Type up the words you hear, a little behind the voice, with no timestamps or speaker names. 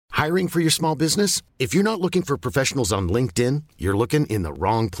Hiring for your small business? If you're not looking for professionals on LinkedIn, you're looking in the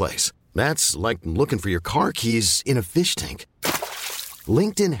wrong place. That's like looking for your car keys in a fish tank.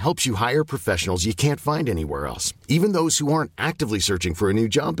 LinkedIn helps you hire professionals you can't find anywhere else, even those who aren't actively searching for a new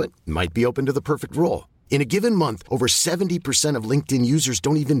job but might be open to the perfect role. In a given month, over 70% of LinkedIn users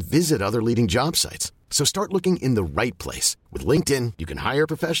don't even visit other leading job sites. So start looking in the right place. With LinkedIn, you can hire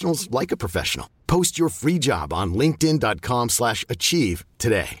professionals like a professional. Post your free job on linkedin.com/achieve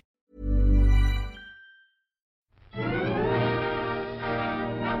today.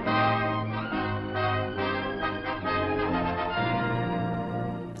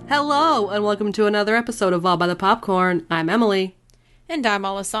 Hello, and welcome to another episode of All by the Popcorn. I'm Emily. And I'm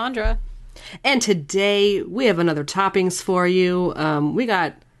Alessandra. And today, we have another toppings for you. We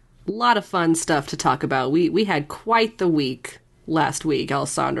got a lot of fun stuff to talk about. We had quite the week last week,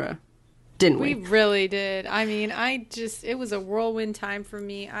 Alessandra. Didn't we? We really did. I mean, it was a whirlwind time for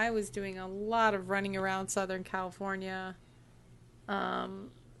me. I was doing a lot of running around Southern California,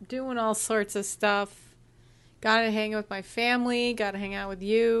 doing all sorts of stuff. Got to hang with my family, got to hang out with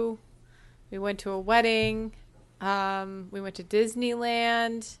you. We went to a wedding. We went to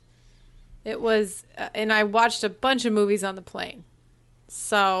Disneyland. It was, and I watched a bunch of movies on the plane.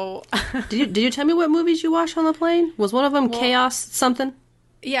 So. Did you tell me what movies you watched on the plane? Was one of them Chaos something?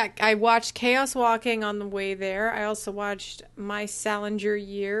 Yeah, I watched Chaos Walking on the way there. I also watched My Salinger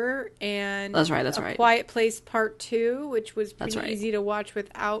Year and that's right. A Quiet Place Part 2, which was pretty easy to watch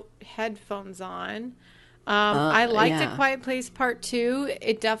without headphones on. I liked A Quiet Place Part 2.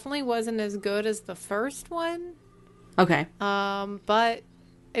 It definitely wasn't as good as the first one. Okay. But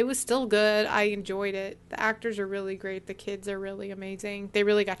it was still good. I enjoyed it. The actors are really great. The kids are really amazing. They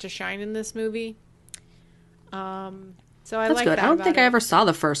really got to shine in this movie. So I like that. I don't think I ever saw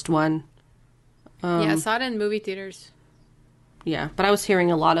the first one. Yeah, I saw it in movie theaters. Yeah, but I was hearing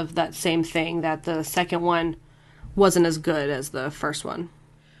a lot of that same thing, that the second one wasn't as good as the first one.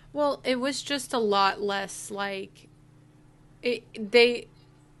 Well, it was just a lot less like the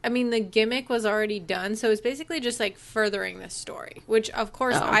gimmick was already done, so it's basically just like furthering the story, which of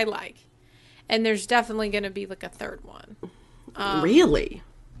course I like. And there's definitely going to be like a third one. Really?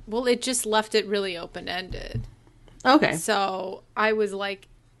 Well, it just left it really open-ended. Okay. So I was like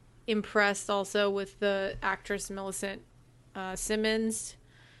impressed also with the actress Millicent Simmons.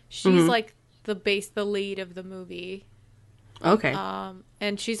 She's like the lead of the movie. Okay.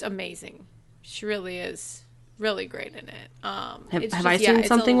 And she's amazing. She really is really great in it. Have I seen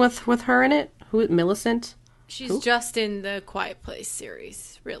something with her in it? Who, Millicent? She's just in the Quiet Place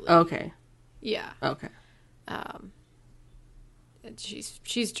series, really. Okay. Yeah. Okay. And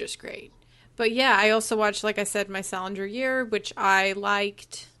she's just great. But yeah, I also watched, like I said, My Salinger Year, which I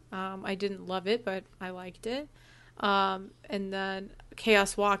liked. I didn't love it, but I liked it. And then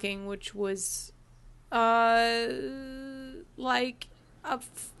Chaos Walking, which was like a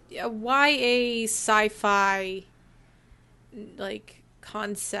YA sci-fi like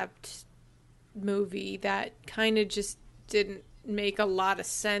concept movie that kind of just didn't make a lot of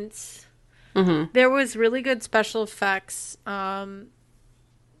sense. There was really good special effects.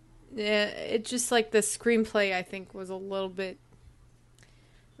 It just like the screenplay I think was a little bit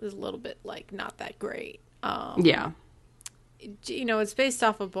like not that great. Yeah. You know, it's based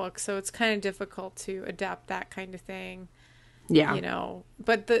off a book, so it's kind of difficult to adapt that kind of thing. Yeah. You know,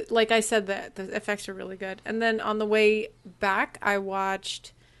 but like I said, the effects are really good. And then on the way back, I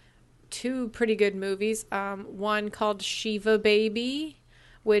watched two pretty good movies. One called Shiva Baby,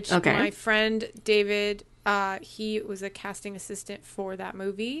 which my friend David, he was a casting assistant for that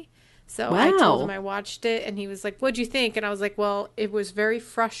movie. So I told him I watched it, and he was like, "What'd you think?" And I was like, "Well, it was very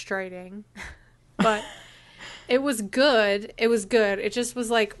frustrating, but." It was good. It was good. It just was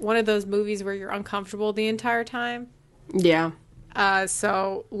like one of those movies where you're uncomfortable the entire time. Yeah.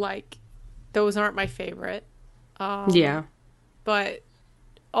 So, like, those aren't my favorite. Yeah. But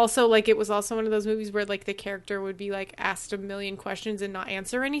also, like, it was also one of those movies where, like, the character would be, like, asked a million questions and not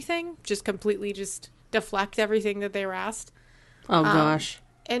answer anything. Just completely just deflect everything that they were asked. Oh, gosh.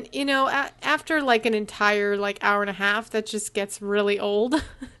 And, you know, after, like, an entire, like, hour and a half, that just gets really old.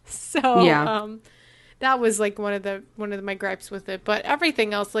 So, yeah. That was like one of my gripes with it, but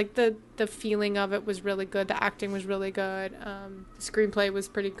everything else, like the feeling of it was really good. The acting was really good. The screenplay was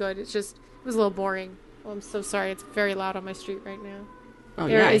pretty good. It was a little boring. Oh, I'm so sorry. It's very loud on my street right now. Oh,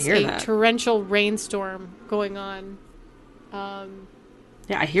 there I is hear a that. torrential rainstorm going on.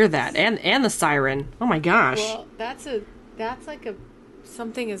 Yeah, I hear that, and the siren. Oh my gosh. Well, that's like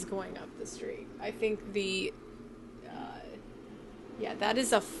something is going up the street. I think that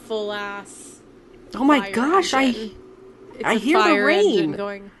is a full ass. Oh my gosh! Engine. I hear the rain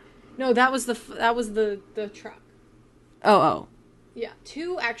going. No, that was the truck. Oh. Yeah,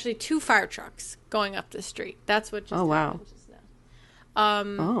 two fire trucks going up the street. That's what just happened just now.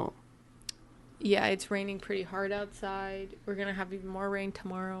 Oh. Yeah, it's raining pretty hard outside. We're going to have even more rain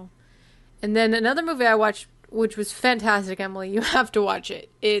tomorrow. And then another movie I watched, which was fantastic, Emily. You have to watch it.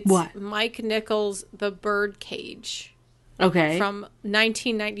 It's what? Mike Nichols' The Birdcage. Okay. From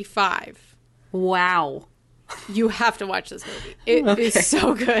 1995. Wow. You have to watch this movie. It is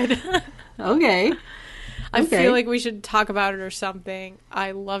so good. Okay. I feel like we should talk about it or something.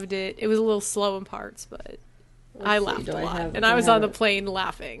 I loved it. It was a little slow in parts, but I laughed a lot. And I was on the plane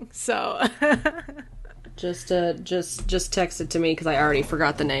laughing. So just text it to me because I already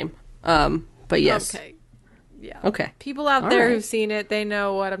forgot the name. But yes. Okay. Yeah. Okay. People out there who've seen it, they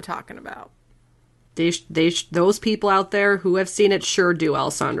know what I'm talking about. Those people out there who have seen it sure do,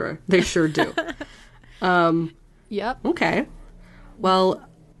 Alessandra. They sure do. Yep. Okay. Well,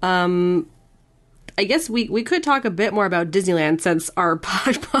 I guess we could talk a bit more about Disneyland since our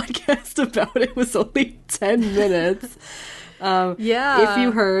podcast about it was only 10 minutes. Yeah. If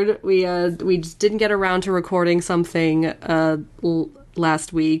you heard, we just didn't get around to recording something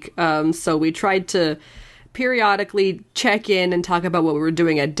last week, so we tried to periodically check in and talk about what we were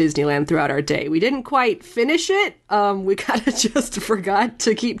doing at Disneyland throughout our day. We didn't quite finish it. We kind of just forgot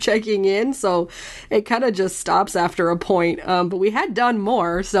to keep checking in, so it kind of just stops after a point. But we had done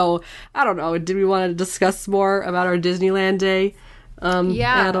more, so I don't know. Did we want to discuss more about our Disneyland day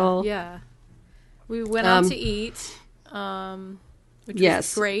at all? Yeah. We went out to eat, which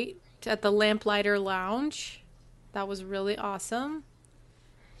was great, at the Lamplighter Lounge. That was really awesome.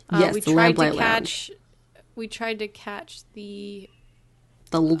 Yes, we the tried Lamplight to catch. Lounge. We tried to catch the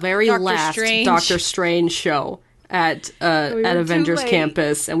very last Doctor Strange show at Avengers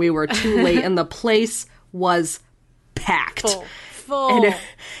Campus, and we were too late, and the place was packed. Full.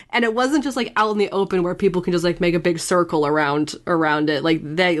 And it wasn't just like out in the open where people can just like make a big circle around it.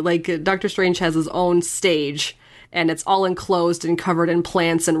 Like Doctor Strange has his own stage, and it's all enclosed and covered in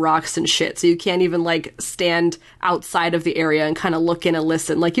plants and rocks and shit. So you can't even like stand outside of the area and kind of look in and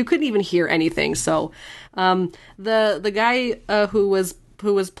listen. Like you couldn't even hear anything. So the guy who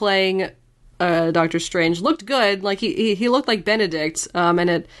was playing Doctor Strange looked good. Like he looked like Benedict.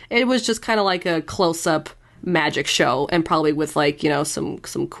 And it was just kind of like a close up magic show, and probably with like, you know, some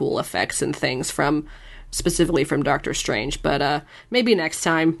cool effects and things specifically from Doctor Strange. But maybe next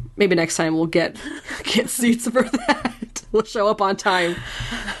time we'll get seats for that. We'll show up on time.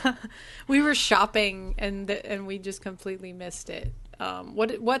 We were shopping and we just completely missed it.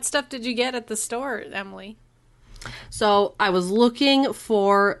 What stuff did you get at the store, Emily? So I was looking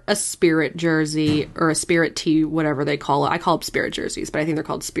for a Spirit jersey or a Spirit tee, whatever they call it. I call them Spirit jerseys, but I think they're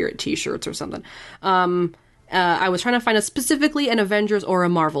called Spirit t-shirts or something. I was trying to find specifically an Avengers or a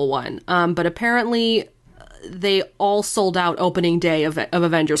Marvel one, but apparently they all sold out opening day of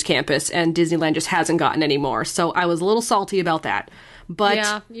Avengers Campus, and Disneyland just hasn't gotten any more. So I was a little salty about that. But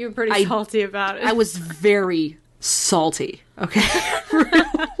yeah, you were pretty salty about it. I was very salty. Okay.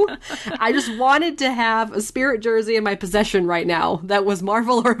 I just wanted to have a Spirit jersey in my possession right now that was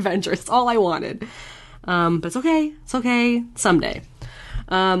Marvel or Avengers. That's all I wanted. But it's okay. It's okay. Someday.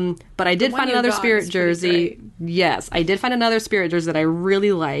 But I did find another Spirit jersey. Yes, I did find another Spirit jersey that I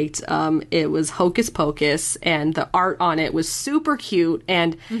really liked. It was Hocus Pocus, and the art on it was super cute.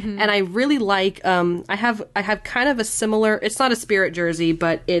 And I really like. I have kind of a similar. It's not a Spirit jersey,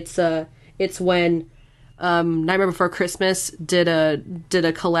 but it's when Nightmare Before Christmas did a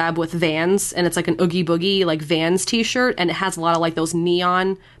collab with Vans, and it's like an Oogie Boogie like Vans t-shirt, and it has a lot of like those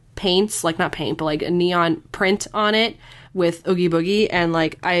neon paints, like not paint, but like a neon print on it with Oogie Boogie, and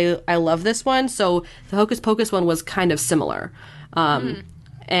like I love this one. So the Hocus Pocus one was kind of similar.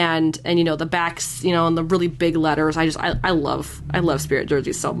 And you know, the backs, you know, and the really big letters. I love Spirit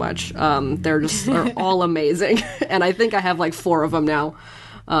jerseys so much. They're all amazing. And I think I have like 4 of them now.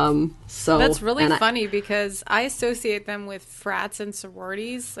 So that's really funny because I associate them with frats and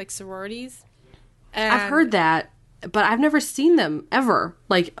sororities, like sororities. And I've heard that, but I've never seen them ever,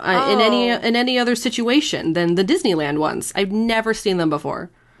 like in any other situation than the Disneyland ones. I've never seen them before.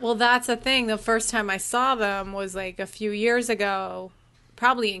 Well, that's the thing. The first time I saw them was like a few years ago,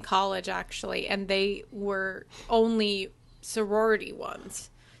 probably in college actually, and they were only sorority ones.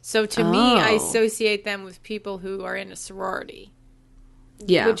 So to me, I associate them with people who are in a sorority.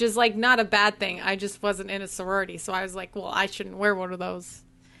 Yeah. Which is like not a bad thing. I just wasn't in a sorority, so I was like, well, I shouldn't wear one of those.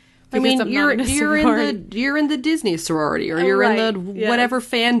 I mean, you're in the Disney sorority, or you're in the whatever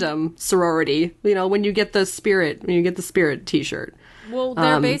fandom sorority. You know, when you get the Spirit T-shirt. Well,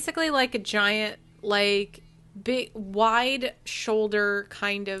 they're basically like a giant, like big, wide shoulder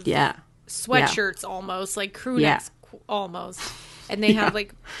kind of Yeah. sweatshirts almost, like crew Yeah. necks almost. And they have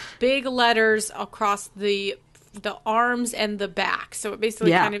like big letters across the arms and the back. So it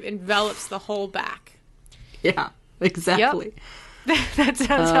basically kind of envelops the whole back. Yeah, exactly. That's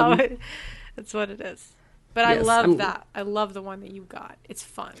what it is. But I love that. I love the one that you got. It's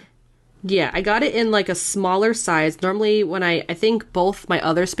fun. Yeah, I got it in like a smaller size. Normally when I think both my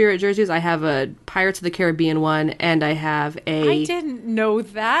other Spirit jerseys, I have a Pirates of the Caribbean one and I have I didn't know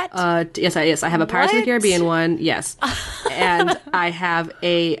that. Yes, I have a Pirates of the What? Caribbean one. Yes. And I have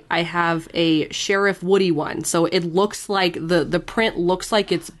a Sheriff Woody one. So it looks like the print looks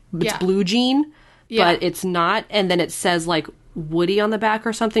like it's blue jean, but it's not, and then it says like Woody on the back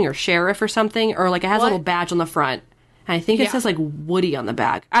or something, or Sheriff or something, or like it has a little badge on the front. And I think it says like Woody on the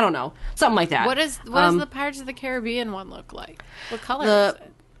back. I don't know. Something like that. What does the Pirates of the Caribbean one look like? What color is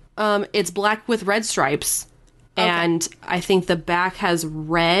it? It's black with red stripes. And I think the back has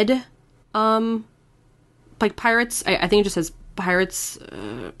red, like pirates. I think it just says pirates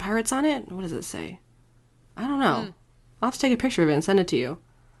on it. What does it say? I don't know. I'll have to take a picture of it and send it to you.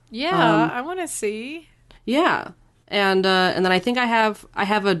 Yeah, I want to see. Yeah. And then I think I have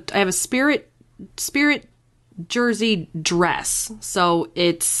a spirit jersey dress. So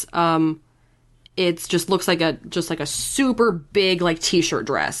it's just looks like a super big like t-shirt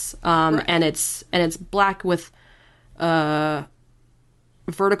dress. And it's black with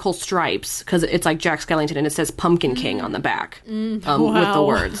vertical stripes because it's like Jack Skellington and it says Pumpkin King on the back with the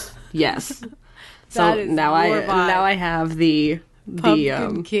words. Yes. So now I have the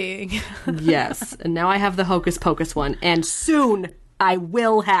Pumpkin King. Yes, and now I have the Hocus Pocus one, and soon I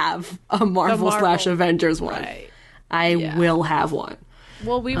will have a Marvel / Avengers one. Right. I will have one.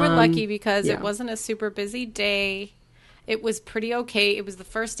 Well, we were lucky because it wasn't a super busy day. It was pretty okay. It was the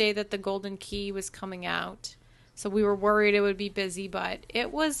first day that the Golden Key was coming out. So we were worried it would be busy, but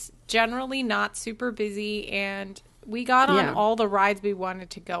it was generally not super busy, and we got on all the rides we wanted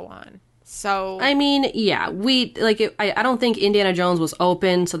to go on. So I mean, we like it. I don't think Indiana Jones was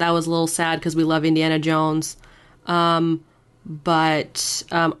open, so that was a little sad because we love Indiana Jones. But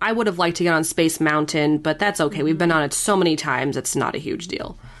I would have liked to get on Space Mountain, but that's okay. We've been on it so many times; it's not a huge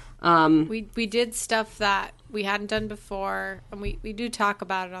deal. we did stuff that we hadn't done before, and we do talk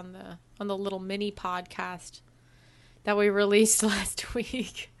about it on the little mini podcast that we released last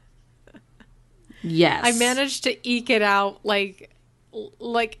week. Yes, I managed to eke it out like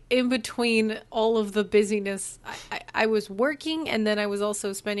in between all of the busyness. I was working, and then I was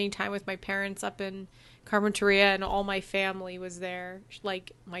also spending time with my parents up in Carpinteria, and all my family was there,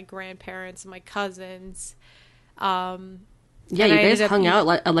 like my grandparents and my cousins. Yeah, you guys hung out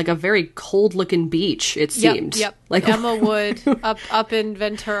at like a very cold-looking beach, it seemed. Yep. Like Emma Wood up in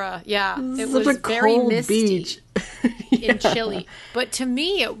Ventura. Yeah, it such was a very cold misty beach. and chilly. But to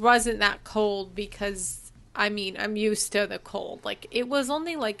me, it wasn't that cold because, I mean, I'm used to the cold. Like, it was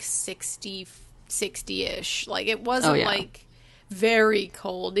only like 60-ish. Like, it wasn't like very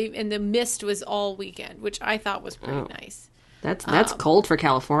cold. And the mist was all weekend, which I thought was pretty nice. That's cold for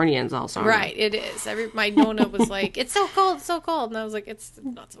Californians also. Right, it is. My Nona was like, it's so cold, it's so cold. And I was like, it's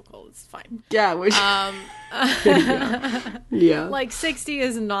not so cold, it's fine. Yeah. Yeah. Like 60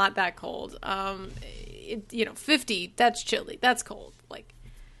 is not that cold. 50, that's chilly. That's cold. Like,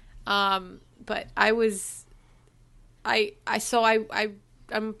 but I'm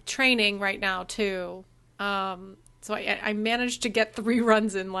training right now too. So I managed to get 3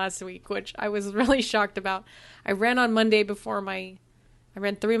 runs in last week, which I was really shocked about. I ran on Monday I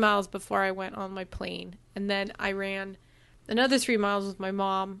ran 3 miles before I went on my plane. And then I ran another 3 miles with my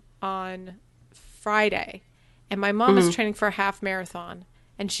mom on Friday. And my mom is training for a half marathon.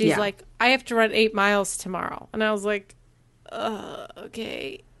 And she's like, I have to run 8 miles tomorrow. And I was like,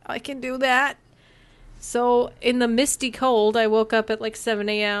 okay, I can do that. So in the misty cold, I woke up at like 7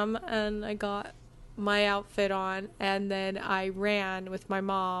 a.m. and I got my outfit on. And then I ran with my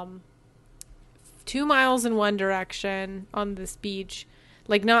mom 2 miles in one direction on this beach.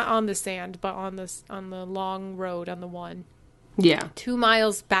 Like not on the sand, but on the long road on the one. Yeah. 2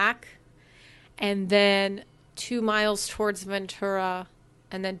 miles back. And then 2 miles towards Ventura.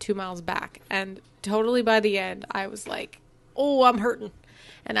 And then 2 miles back. And totally by the end, I was like, oh, I'm hurting.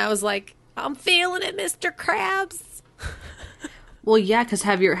 And I was like, I'm feeling it, Mr. Krabs. Well, yeah, because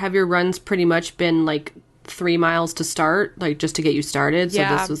have your runs pretty much been like 3 miles to start, like just to get you started? So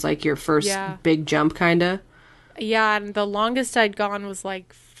this was like your first big jump, kind of? Yeah, and the longest I'd gone was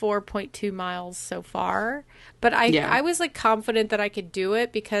like 4.2 miles so far. But I was like confident that I could do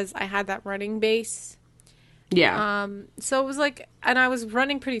it because I had that running base. Yeah. So it was like, and I was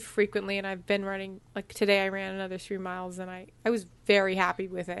running pretty frequently, and I've been running, like today I ran another 3 miles, and I was very happy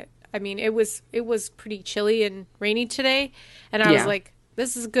with it. I mean, it was pretty chilly and rainy today, and I was like,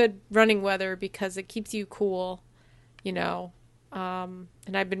 this is good running weather because it keeps you cool, you know. And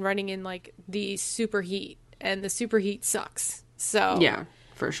I've been running in like the super heat, and the super heat sucks. So yeah,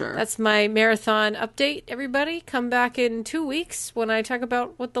 for sure. That's my marathon update, everybody. Come back in 2 weeks when I talk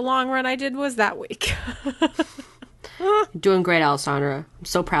about what the long run I did was that week. Doing great, Alessandra. I'm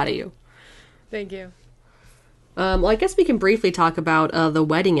so proud of you. Thank you. Well, I guess we can briefly talk about the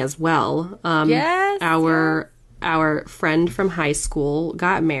wedding as well. Yes. Our friend from high school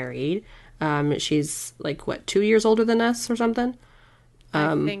got married. She's like, what, 2 years older than us or something?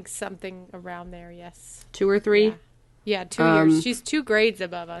 I think something around there, yes. 2 or 3? Yeah, 2 years. She's 2 grades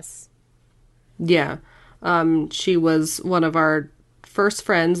above us. Yeah. She was one of our first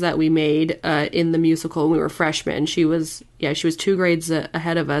friends that we made in the musical when we were freshmen. She was 2 grades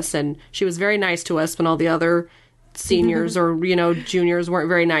ahead of us, and she was very nice to us when all the other seniors or, juniors weren't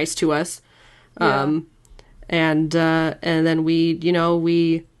very nice to us. Yeah. And then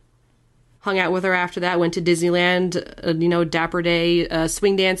we hung out with her after that, went to Disneyland, Dapper Day,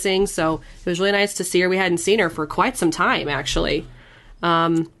 swing dancing. So it was really nice to see her. We hadn't seen her for quite some time, actually.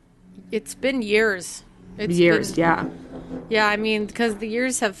 It's been years. Yeah. Yeah, I mean, because the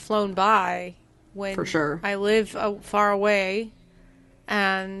years have flown by when For sure. I live far away,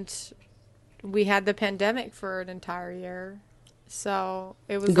 and we had the pandemic for an entire year. So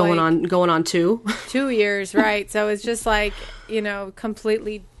it was going on 2. 2 years, right? So it's just like,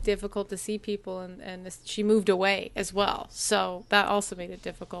 completely difficult to see people, and she moved away as well. So that also made it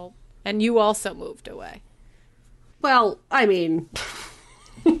difficult. And you also moved away. Well, I mean,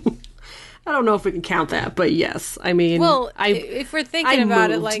 I don't know if we can count that, but yes. I mean, if we're thinking about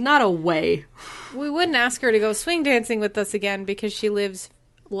moved, it, like, not away. We wouldn't ask her to go swing dancing with us again because she lives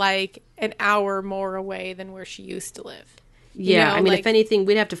like an hour more away than where she used to live. Yeah, I mean, if anything,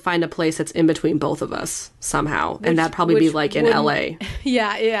 we'd have to find a place that's in between both of us somehow, and that'd probably be like in LA.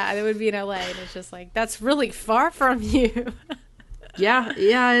 Yeah, it would be in LA, and it's just like, that's really far from you. Yeah,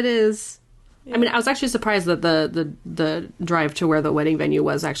 it is. Yeah. I mean, I was actually surprised that the drive to where the wedding venue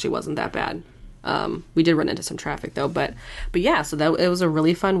was actually wasn't that bad. We did run into some traffic though, but yeah, so it was a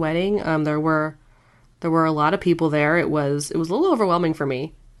really fun wedding. There were a lot of people there. It was a little overwhelming for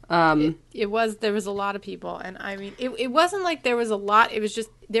me. There was a lot of people, and I mean, it wasn't like there was a lot. It was just,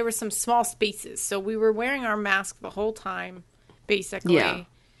 there were some small spaces. So we were wearing our mask the whole time, basically. Yeah.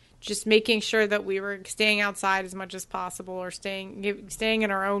 Just making sure that we were staying outside as much as possible, or staying in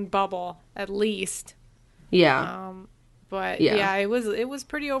our own bubble at least. Yeah. But yeah, it was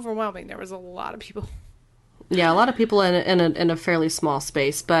pretty overwhelming. There was a lot of people. Yeah, a lot of people in a fairly small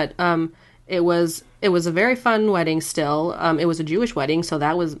space, but it was a very fun wedding still. It was a Jewish wedding, so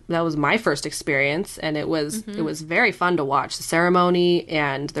that was my first experience, and it was very fun to watch the ceremony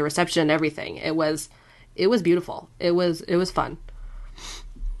and the reception and everything. It was beautiful. It was fun.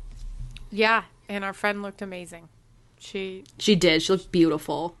 Yeah, and our friend looked amazing. She did. She looked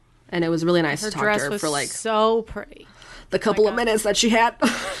beautiful, and it was really nice to talk to her for like so pretty. The couple of minutes that she had.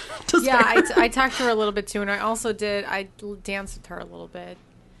 I talked to her a little bit too, and I danced with her a little bit.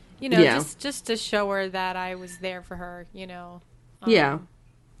 Just to show her that I was there for her, Yeah.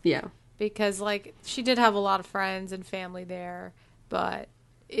 Because, like, she did have a lot of friends and family there, but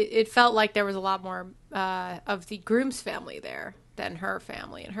it felt like there was a lot more of the groom's family there than her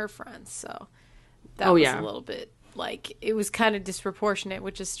family and her friends. So that was a little bit, like, it was kind of disproportionate,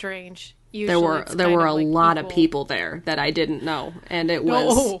 which is strange. Usually there were a lot of people there that I didn't know, and it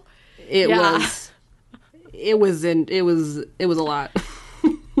was it was a lot.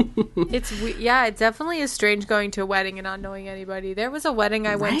 It definitely is strange going to a wedding and not knowing anybody. There was a wedding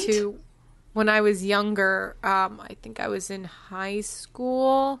I went to when I was younger. I think I was in high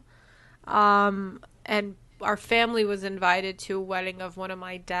school, and our family was invited to a wedding of one of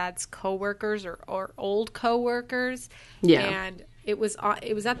my dad's coworkers or old coworkers. Yeah, and it was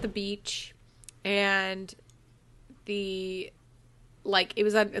at the beach, and it's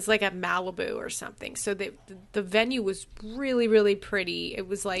like at Malibu or something. So the venue was really, really pretty. It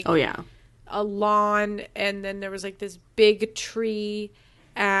was like a lawn, and then there was like this big tree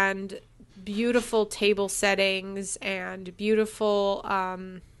and beautiful table settings and beautiful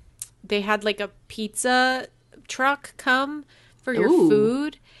they had like a pizza truck come for your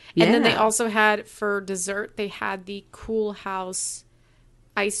food. Yeah. And then they also had, for dessert, they had the Cool House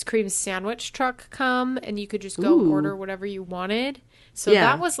ice cream sandwich truck come, and you could just go order whatever you wanted. So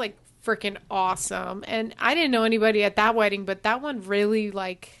that was like freaking awesome. And I didn't know anybody at that wedding, but that one really,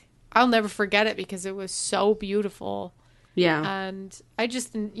 like, I'll never forget it because it was so beautiful. Yeah. And I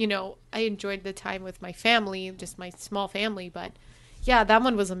just, I enjoyed the time with my family, just my small family. But yeah, that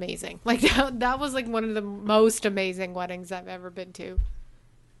one was amazing. Like that was like one of the most amazing weddings I've ever been to.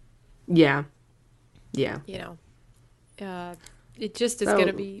 Yeah. Yeah. It just is going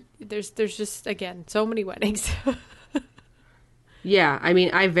to be, there's just, again, so many weddings. Yeah. I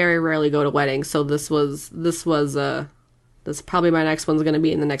mean, I very rarely go to weddings. So this probably my next one's going to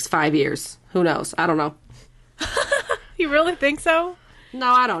be in the next 5 years. Who knows? I don't know. You really think so?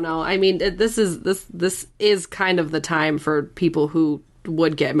 No, I don't know. I mean, this is kind of the time for people who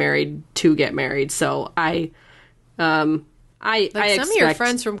would get married to get married. So I Like I some of your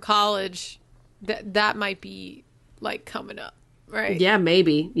friends from college, that might be like coming up, right? Yeah,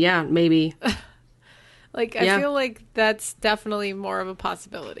 maybe. Yeah, maybe. Like I feel like that's definitely more of a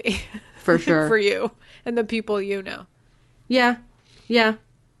possibility For sure. for you and the people you know. Yeah. Yeah.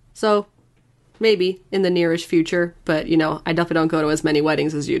 So maybe in the nearest future, but I definitely don't go to as many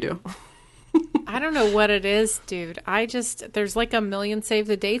weddings as you do. I don't know what it is, dude. There's like a million save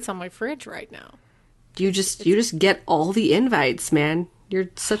the dates on my fridge right now. You just get all the invites, man. You're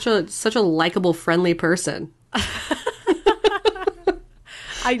such a likable, friendly person.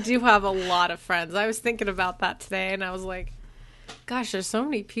 I do have a lot of friends. I was thinking about that today and I was like, gosh, there's so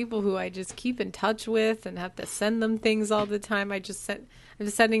many people who I just keep in touch with and have to send them things all the time. I'm just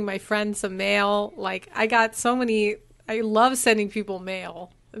sending my friends some mail. Like I got so many, I love sending people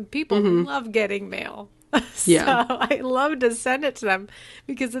mail. And people love getting mail. Yeah. So I love to send it to them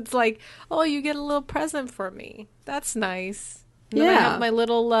because it's like, oh, you get a little present for me. That's nice. And then I have my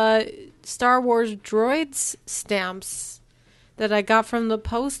little Star Wars droids stamps that I got from the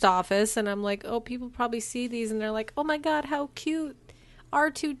post office. And I'm like, oh, people probably see these and they're like, oh my God, how cute.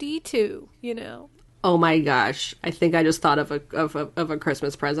 R2-D2, Oh my gosh. I think I just thought of a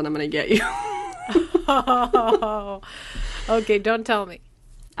Christmas present I'm going to get you. Oh, okay, don't tell me.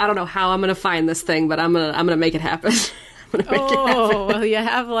 I don't know how I'm going to find this thing, but I'm going to make it happen. Well, you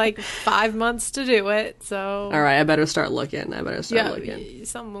have like 5 months to do it, so. All right, I better start looking. Looking.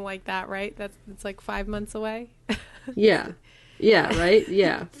 Something like that, right? It's like 5 months away. Yeah. Yeah, right?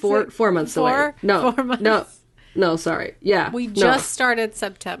 Yeah. 4 months away. No. 4 months? No, sorry. Yeah. We just started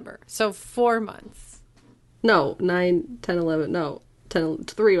September, so 4 months. No, 9, 10, 11, no.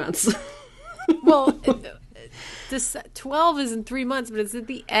 3 months. Well, this 12 is in 3 months, but it's at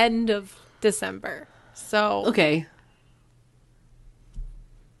the end of December. So Okay,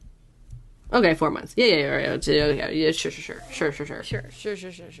 4 months. Yeah, sure.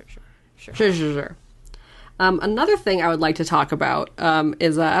 Another thing I would like to talk about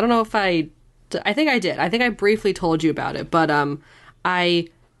is I don't know if I think I did. I think I briefly told you about it, but I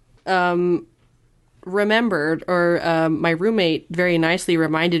remembered, or my roommate very nicely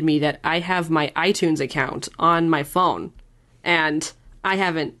reminded me that I have my iTunes account on my phone, and I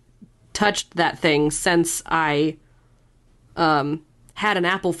haven't touched that thing since I had an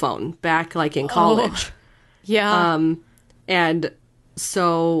Apple phone back like in college. yeah. And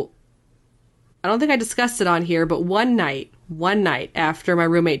so I don't think I discussed it on here, but one night after my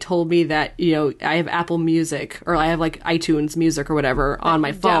roommate told me that, I have Apple Music, or I have like iTunes Music or whatever on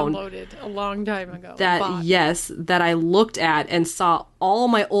my phone. Downloaded a long time ago. That I looked at and saw all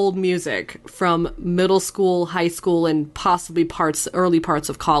my old music from middle school, high school, and possibly early parts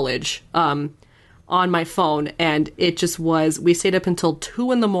of college, on my phone, and it just was, we stayed up until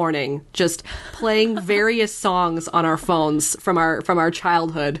 2 a.m. just playing various songs on our phones from our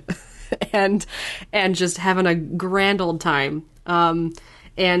childhood. and just having a grand old time. And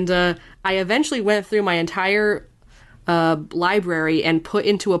I eventually went through my entire library and put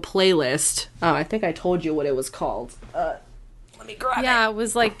into a playlist. I think I told you what it was called. Let me grab it. Yeah, it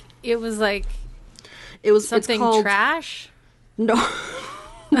was like something called, trash. No,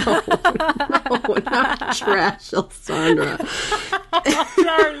 not trash, Alessandra.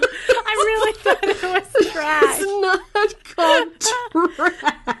 Sorry, I really thought it was trash. It's not called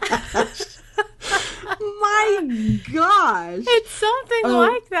trash. My gosh. It's something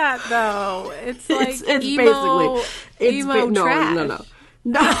like that, though. It's like it's emo, basically emo trash.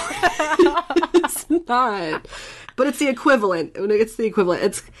 No, it's not. But it's the equivalent.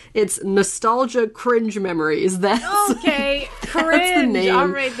 It's nostalgia cringe memories. That's okay. Cringe. That's the name. All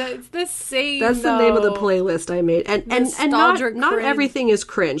right, it's the same. That's the name of the playlist I made. And not everything is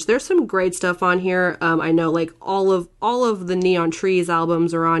cringe. There's some great stuff on here. I know, like all of the Neon Trees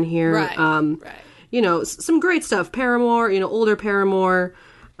albums are on here. Right. Right. Some great stuff. Paramore. Older Paramore.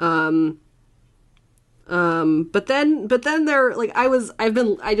 But then they're like,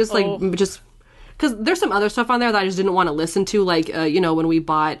 just because there's some other stuff on there that I just didn't want to listen to, like, when we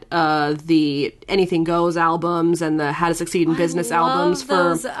bought the Anything Goes albums and the How to Succeed in Business albums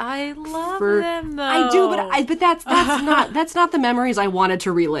I love them, though. I do, but that's not the memories I wanted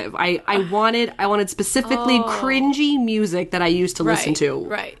to relive. I wanted specifically cringy music that I used to listen to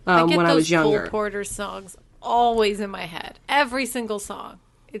when I was younger. Cole Porter songs always in my head, every single song.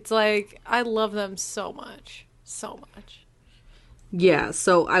 It's like I love them so much. Yeah,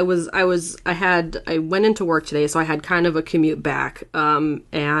 so I went into work today, so I had kind of a commute back,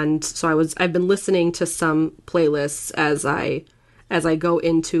 and so I've been listening to some playlists as I go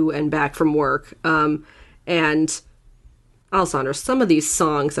into and back from work, and Alessandra, some of these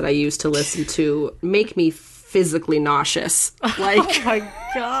songs that I used to listen to make me physically nauseous. Like, oh my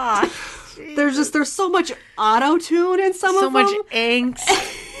god, there's so much auto-tune in some of them, so much angst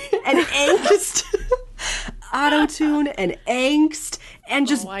and angst. Auto-tune and angst and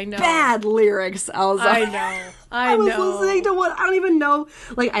just bad lyrics. I was listening to what I don't even know.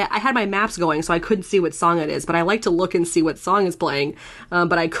 Like I had my maps going, so I couldn't see what song it is, but I like to look and see what song is playing,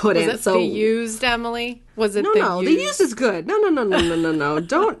 but I couldn't. Was it The Used, Emily? Was it No, The Used is good. No. No,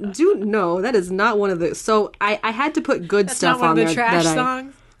 that is not one of the. So I had to put good stuff on there. That's not one of the trash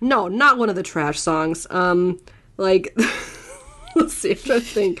songs? No, not one of the trash songs. Like let's see. I'm trying to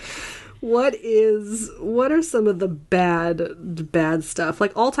think. What are some of the bad stuff?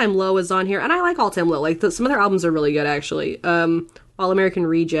 Like All Time Low is on here, and I like All Time Low. Like some of their albums are really good, actually. All American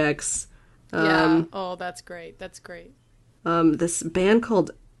Rejects. Yeah. Oh, that's great. This band called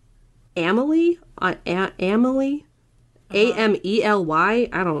Amelie. Amelie. Amely.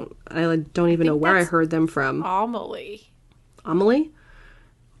 I don't even know where I heard them from. Amelie.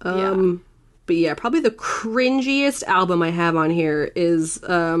 Yeah. But yeah, probably the cringiest album I have on here is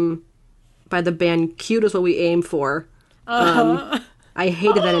by the band Cute Is What We Aim For. I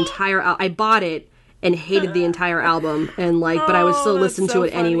hated that entire I bought it and hated the entire album, and but I would still listen to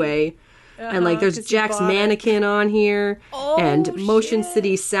it anyway. And there's Jack's Mannequin on here, and Motion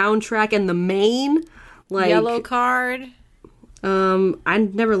City Soundtrack, and The Main. Yellow Card. I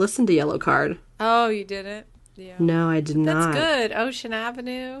never listened to Yellow Card. Oh, you didn't? Yeah. No, I did not. That's good. Ocean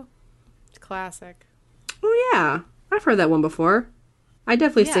Avenue. It's classic. Oh yeah, I've heard that one before. I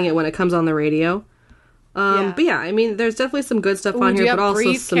definitely sing it when it comes on the radio. But yeah, I mean, there's definitely some good stuff on here, but also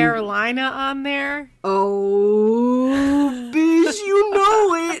Breathe some Carolina on there. Oh, bitch, you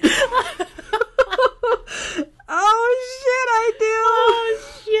know it. Oh shit, I do. Oh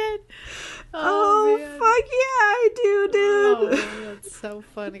shit. Oh man. fuck yeah, I do, dude. Oh, that's so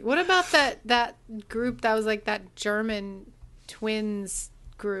funny. What about that group that was like that German twins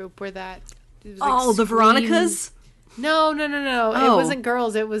group where that? It was like the Veronicas. No. Oh. It wasn't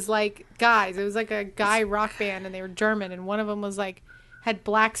girls. It was like guys. It was like a guy rock band, and they were German. And one of them was had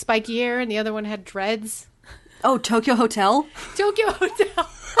black spiky hair, and the other one had dreads. Oh, Tokyo Hotel. Tokyo Hotel.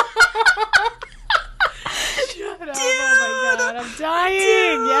 Shut up! Dude, oh my god, I'm dying.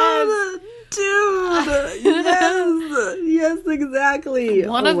 Dude, yes, exactly.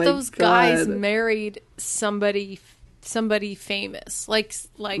 One of those guys married somebody famous, like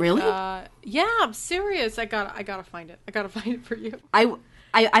really? Yeah, I'm serious. I gotta find it. I gotta find it for you.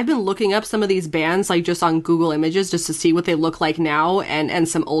 I've been looking up some of these bands just on Google Images just to see what they look like now, and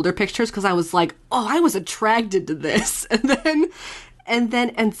some older pictures, because I was like, oh, I was attracted to this, and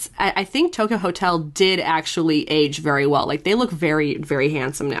I think Tokyo Hotel did actually age very well. Like they look very, very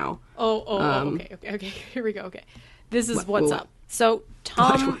handsome now. Okay. Here we go. Okay, this is what's up. So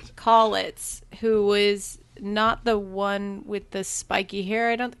Tom Collitz, who is not the one with the spiky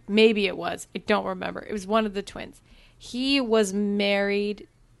hair. Maybe it was. I don't remember. It was one of the twins. He was married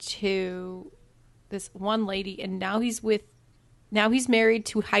to this one lady, and now he's married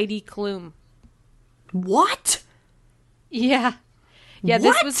to Heidi Klum. What? Yeah. Yeah, what?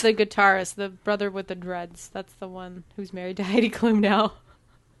 This was the guitarist, the brother with the dreads. That's the one who's married to Heidi Klum now.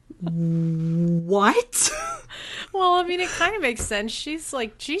 What? Well, I mean, it kind of makes sense. She's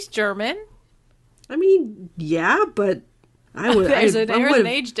German. I mean, yeah, but there's an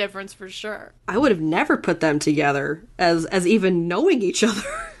age difference for sure. I would have never put them together as even knowing each other.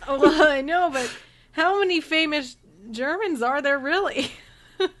 Well, I know, but how many famous Germans are there really?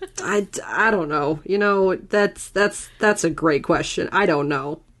 I don't know. That's a great question. I don't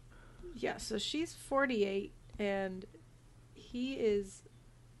know. Yeah, so she's 48 and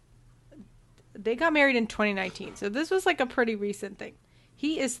they got married in 2019. So this was a pretty recent thing.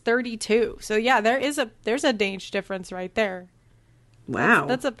 He is 32. So yeah, there's an age difference right there. Wow.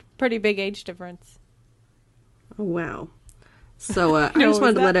 That's a pretty big age difference. Oh wow. So I No, just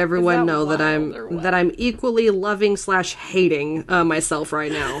wanted to let everyone that know that wild or what? I'm equally loving / hating myself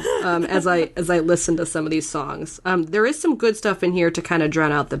right now as I listen to some of these songs. There is some good stuff in here to kind of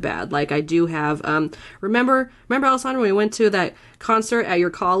drown out the bad. Like I do have remember Alessandra, when we went to that concert at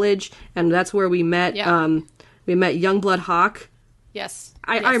your college, and that's where we met Youngblood Hawk. Yes.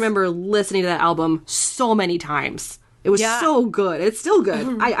 I remember listening to that album so many times. It was so good. It's still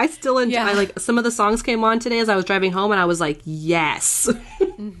good. I still enjoy. Yeah. I like some of the songs came on today as I was driving home, and I was like, yes.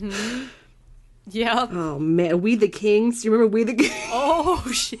 Yeah. Oh man, We the Kings. Do you remember We the Kings? Oh,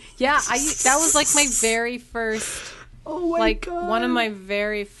 yeah. That was like my very first. Oh my like god! one of my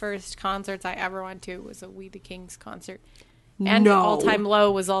very first concerts I ever went to was a We the Kings concert, and No. All Time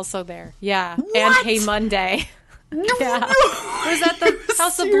Low was also there. Yeah, What? and Hey Monday. Yeah, it was at the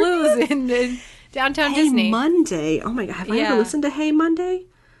House of Blues in downtown Hey Disney. Monday. Oh my god, have I ever Yeah. listened to Hey Monday?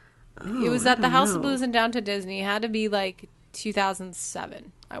 It was I at the don't House know. of Blues in downtown Disney. It had to be like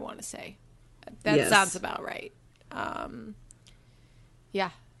 2007, I want to say. That Yes. sounds about right.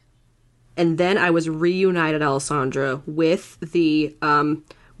 Yeah. And then I was reunited, Alessandra, with the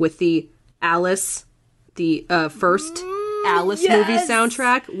Alice, the first Alice movie yes!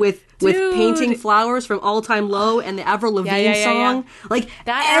 soundtrack with Dude. Painting Flowers from All Time Low and the Avril Lavigne yeah, yeah. song. Like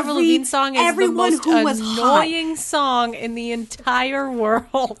That Avril Lavigne song is the everyone most who was hot. annoying song in the entire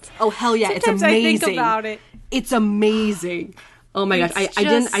world. Oh hell yeah, it's Sometimes amazing. I think about it. It's amazing. Oh my gosh, It's I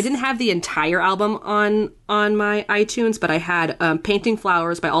just- didn't have the entire album on my iTunes, but I had Painting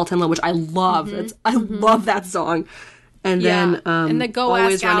Flowers by All Time Low, which I love. I love that song. And Yeah. then And the Go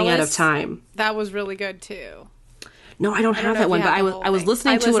Always Ask Running Out of Alice. Time. That was really good too. No, I don't have know that if one, you but have I the was whole I was thing.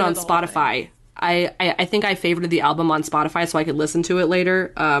 listening I to it listened on to the whole Spotify. I think I favorited the album on Spotify so I could listen to it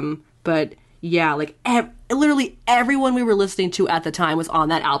later. But yeah, like literally everyone we were listening to at the time was on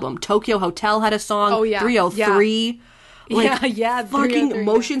that album. Tokyo Hotel had a song. Oh, yeah. 303. Like, yeah, fucking 303,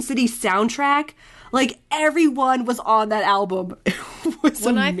 Motion City soundtrack. Like everyone was on that album. It was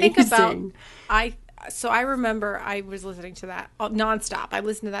When I think about amazing. I remember I was listening to that nonstop. I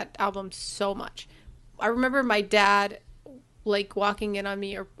listened to that album so much. I remember my dad like walking in on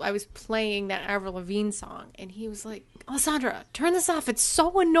me, or I was playing that Avril Lavigne song, and he was like, "Alessandra, turn this off. It's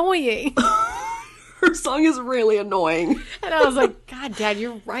so annoying." Her song is really annoying. And I was like, "God, Dad,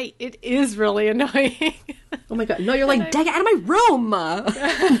 you're right. It is really annoying." Oh my god. No, you're like, Dad, get out of my room.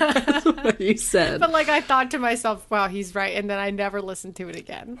 That's what you said. But like, I thought to myself, "Wow, he's right," and then I never listened to it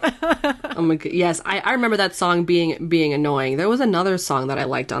again. Oh my god. Yes, I remember that song being annoying. There was another song that I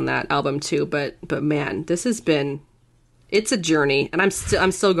liked on that album too, but man, it's a journey, and I'm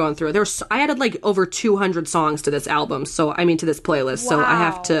still going through it. I added like over 200 songs to this album, to this playlist. So I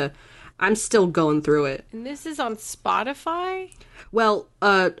have Wow. to. I'm still going through it. And this is on Spotify. Well,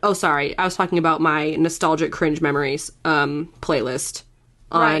 sorry, I was talking about my nostalgic cringe memories playlist.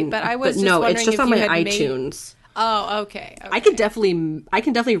 Right, but I was just no, wondering it's just if on you my had made- iTunes. Oh, okay. I can definitely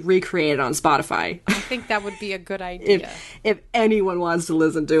recreate it on Spotify. I think that would be a good idea. if anyone wants to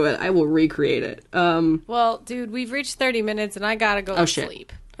listen to it, I will recreate it. Well, dude, we've reached 30 minutes and I gotta go to shit.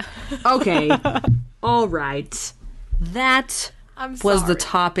 sleep. Okay. All right. That I'm was the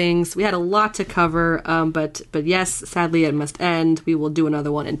sorry. toppings. We had a lot to cover, but yes, sadly it must end. We will do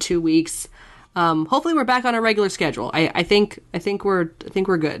another one in 2 weeks. Hopefully we're back on a regular schedule. I think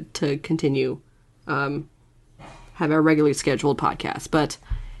we're good to continue have our regularly scheduled podcast. But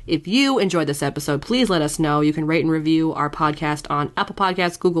if you enjoyed this episode, please let us know. You can rate and review our podcast on Apple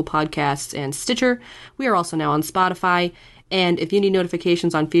Podcasts, Google Podcasts, and Stitcher. We are also now on Spotify. And if you need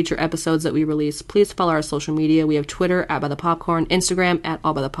notifications on future episodes that we release, please follow our social media. We have Twitter at By the Popcorn, Instagram at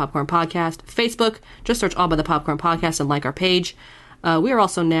All By the Popcorn Podcast, Facebook, just search All By the Popcorn Podcast and like our page. We are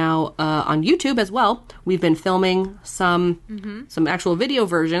also now on YouTube as well. We've been filming some actual video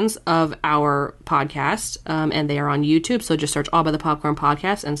versions of our podcast, and they are on YouTube. So just search All By the Popcorn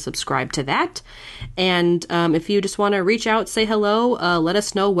Podcast and subscribe to that. And if you just want to reach out, say hello, let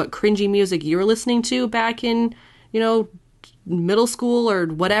us know what cringy music you're listening to back in, middle school or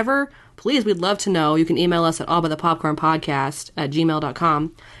whatever. Please, we'd love to know. You can email us at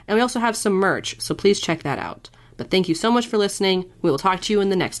allbythepopcornpodcast@gmail.com. And we also have some merch, so please check that out. But thank you so much for listening. We will talk to you in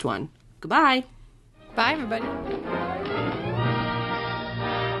the next one. Goodbye. Bye, everybody.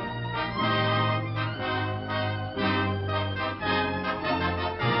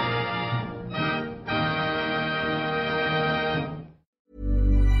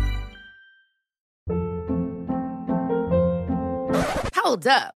 Hold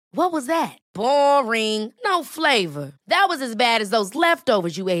up. What was that? Boring. No flavor. That was as bad as those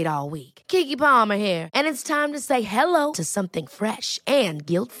leftovers you ate all week. Keke Palmer here, and it's time to say hello to something fresh and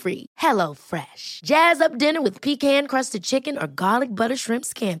guilt-free. Hello Fresh. Jazz up dinner with pecan-crusted chicken or garlic butter shrimp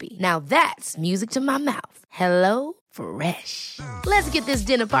scampi. Now that's music to my mouth. Hello Fresh. Let's get this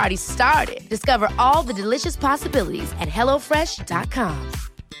dinner party started. Discover all the delicious possibilities at hellofresh.com.